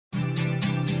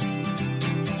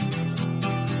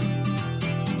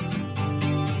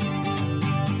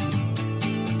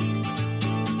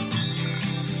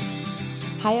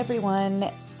Hi, everyone.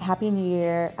 Happy New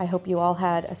Year. I hope you all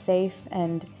had a safe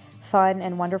and fun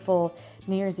and wonderful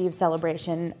New Year's Eve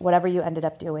celebration, whatever you ended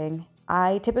up doing.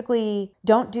 I typically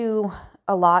don't do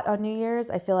a lot on New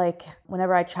Year's. I feel like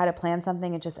whenever I try to plan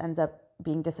something, it just ends up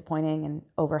being disappointing and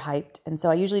overhyped. And so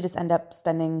I usually just end up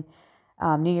spending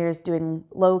New Year's doing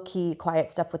low-key, quiet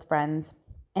stuff with friends.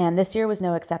 And this year was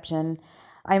no exception.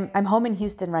 I'm home in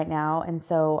Houston right now, and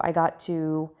so I got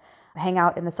to hang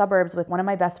out in the suburbs with one of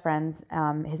my best friends.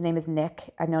 His name is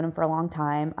Nick. I've known him for a long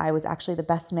time. I was actually the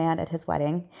best man at his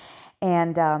wedding.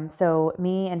 And so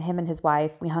me and him and his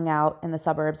wife, we hung out in the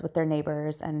suburbs with their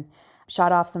neighbors and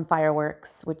shot off some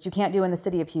fireworks, which you can't do in the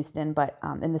city of Houston, but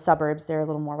in the suburbs, they're a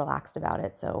little more relaxed about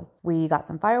it. So we got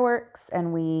some fireworks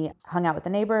and we hung out with the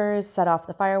neighbors, set off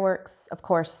the fireworks, of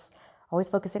course, always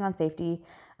focusing on safety.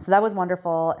 So that was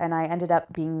wonderful. And I ended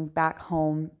up being back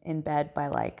home in bed by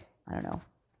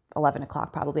 11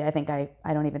 o'clock probably. I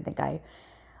don't even think I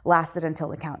lasted until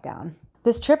the countdown.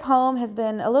 This trip home has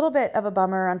been a little bit of a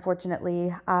bummer,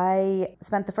 unfortunately. I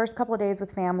spent the first couple of days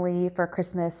with family for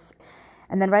Christmas,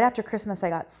 and then right after Christmas I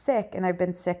got sick, and I've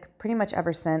been sick pretty much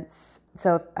ever since.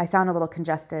 So if I sound a little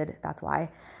congested, that's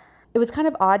why. It was kind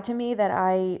of odd to me that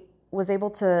I was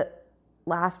able to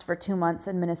last for 2 months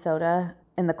in Minnesota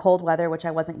in the cold weather, which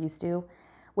I wasn't used to,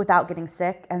 without getting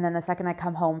sick. And then the second I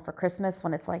come home for Christmas,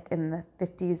 when it's like in the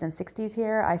 50s and 60s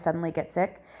here, I suddenly get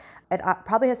sick. It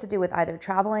probably has to do with either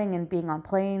traveling and being on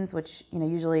planes, which,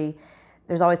 usually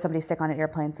there's always somebody sick on an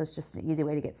airplane, so it's just an easy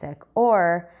way to get sick.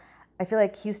 Or I feel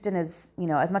like Houston is,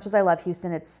 as much as I love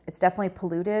Houston, it's definitely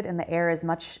polluted and the air is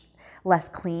much less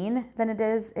clean than it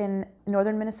is in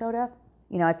northern Minnesota.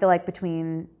 I feel like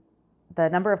between the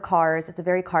number of cars, it's a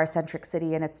very car-centric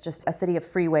city, and it's just a city of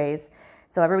freeways.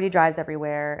 So everybody drives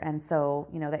everywhere. And so,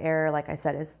 the air, like I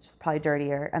said, is just probably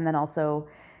dirtier. And then also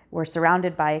we're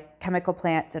surrounded by chemical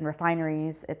plants and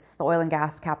refineries. It's the oil and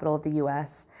gas capital of the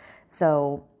US.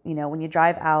 So, when you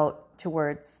drive out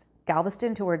towards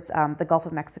Galveston, towards the Gulf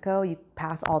of Mexico, you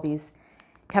pass all these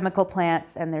chemical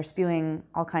plants and they're spewing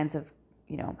all kinds of,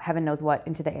 heaven knows what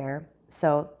into the air.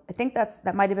 So I think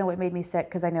that might have been what made me sick,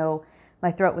 because I know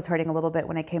my throat was hurting a little bit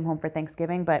when I came home for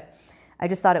Thanksgiving, but I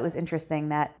just thought it was interesting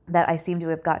that I seem to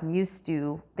have gotten used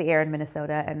to the air in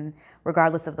Minnesota, and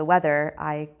regardless of the weather,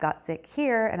 I got sick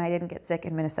here and I didn't get sick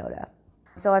in Minnesota.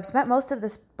 So I've spent most of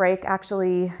this break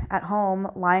actually at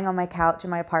home, lying on my couch in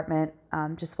my apartment,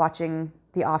 just watching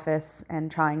The Office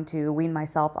and trying to wean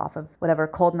myself off of whatever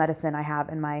cold medicine I have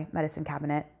in my medicine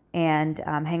cabinet, and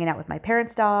hanging out with my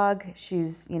parents' dog.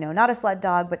 She's, not a sled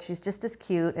dog, but she's just as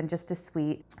cute and just as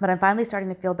sweet. But I'm finally starting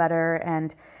to feel better,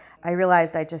 and I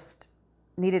realized I just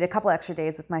needed a couple extra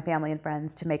days with my family and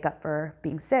friends to make up for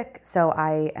being sick. So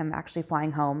I am actually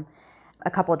flying home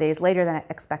a couple of days later than I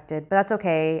expected, but that's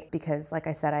okay, because like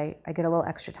I said, I get a little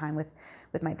extra time with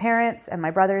my parents and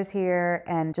my brothers here,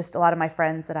 and just a lot of my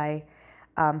friends that I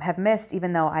have missed,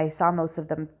 even though I saw most of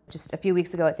them just a few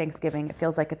weeks ago at Thanksgiving. It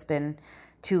feels like it's been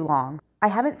too long. I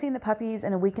haven't seen the puppies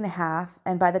in a week and a half,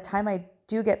 and by the time I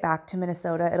do get back to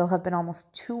Minnesota, it'll have been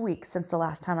almost 2 weeks since the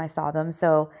last time I saw them.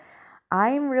 So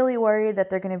I'm really worried that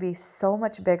they're going to be so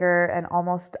much bigger and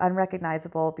almost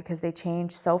unrecognizable, because they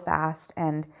change so fast.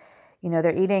 And,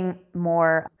 they're eating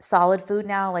more solid food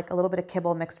now, like a little bit of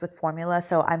kibble mixed with formula.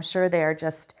 So I'm sure they're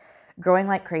just growing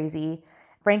like crazy.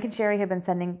 Frank and Sherry have been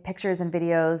sending pictures and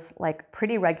videos like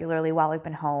pretty regularly while I've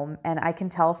been home. And I can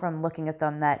tell from looking at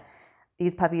them that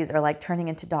these puppies are like turning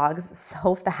into dogs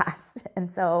so fast. And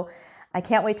so I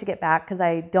can't wait to get back, because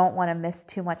I don't want to miss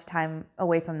too much time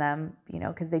away from them,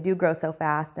 because they do grow so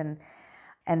fast.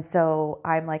 And so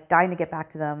I'm like dying to get back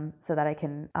to them so that I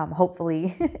can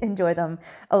hopefully enjoy them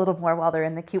a little more while they're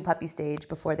in the cute puppy stage,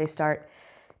 before they start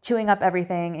chewing up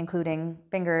everything, including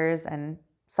fingers and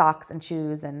socks and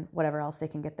shoes and whatever else they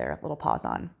can get their little paws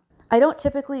on. I don't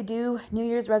typically do New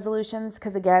Year's resolutions,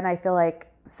 because again, I feel like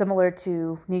similar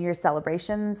to New Year's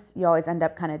celebrations, you always end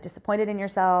up kind of disappointed in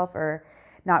yourself or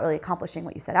not really accomplishing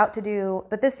what you set out to do.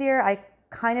 But this year I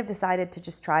kind of decided to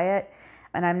just try it,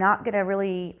 and I'm not going to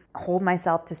really hold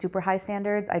myself to super high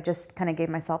standards. I just kind of gave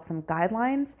myself some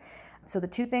guidelines. So the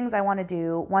two things I want to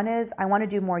do, one is I want to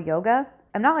do more yoga.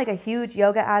 I'm not like a huge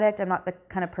yoga addict. I'm not the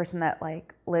kind of person that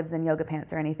like lives in yoga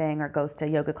pants or anything, or goes to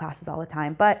yoga classes all the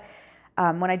time. But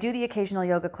when I do the occasional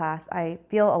yoga class, I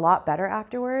feel a lot better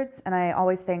afterwards. And I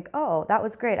always think, oh, that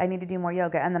was great, I need to do more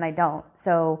yoga. And then I don't.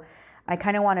 So I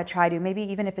kind of want to try to, maybe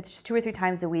even if it's just 2 or 3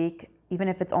 times a week, even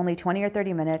if it's only 20 or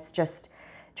 30 minutes, just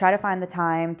try to find the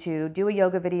time to do a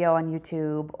yoga video on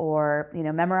YouTube, or,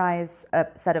 memorize a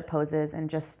set of poses, and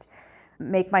just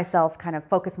make myself kind of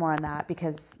focus more on that,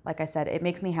 because like I said, it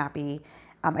makes me happy.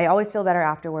 I always feel better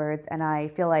afterwards, and I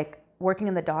feel like working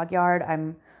in the dog yard,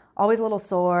 I'm always a little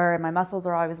sore and my muscles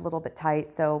are always a little bit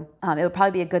tight. So it would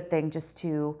probably be a good thing just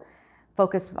to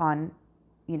focus on,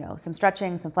 some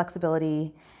stretching, some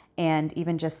flexibility, and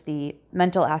even just the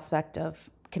mental aspect of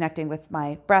connecting with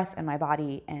my breath and my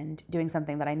body and doing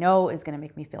something that I know is going to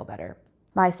make me feel better.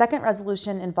 My second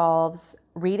resolution involves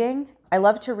reading. I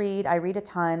love to read. I read a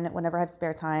ton whenever I have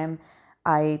spare time.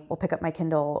 I will pick up my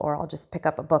Kindle or I'll just pick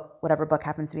up a book, whatever book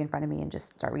happens to be in front of me, and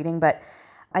just start reading. But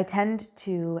I tend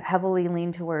to heavily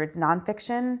lean towards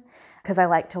nonfiction because I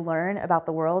like to learn about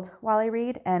the world while I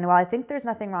read. And while I think there's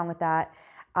nothing wrong with that,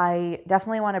 I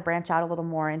definitely want to branch out a little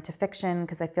more into fiction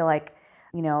because I feel like,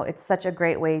 it's such a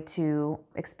great way to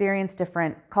experience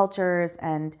different cultures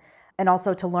and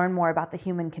also to learn more about the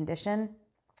human condition,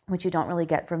 which you don't really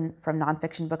get from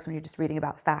nonfiction books when you're just reading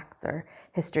about facts or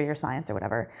history or science or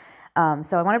whatever.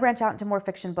 So I want to branch out into more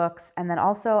fiction books. And then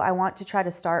also I want to try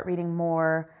to start reading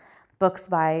more books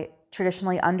by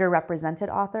traditionally underrepresented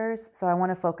authors. So I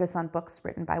want to focus on books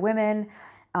written by women,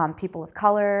 people of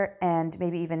color, and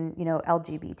maybe even,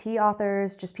 LGBT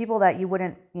authors, just people that you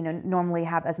wouldn't, normally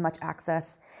have as much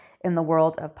access in the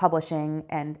world of publishing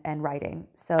and writing.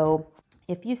 So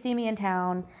if you see me in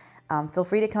town, feel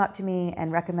free to come up to me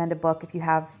and recommend a book if you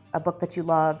have a book that you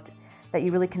loved, that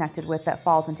you really connected with, that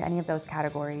falls into any of those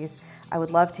categories. I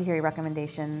would love to hear your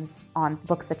recommendations on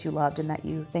books that you loved and that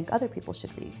you think other people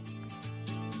should read.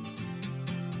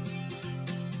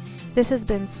 This has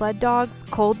been Sled Dogs,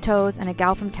 Cold Toes, and a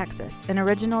Gal from Texas, an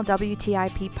original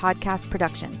WTIP podcast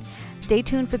production. Stay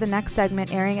tuned for the next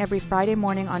segment, airing every Friday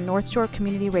morning on North Shore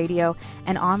Community Radio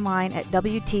and online at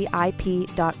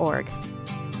WTIP.org.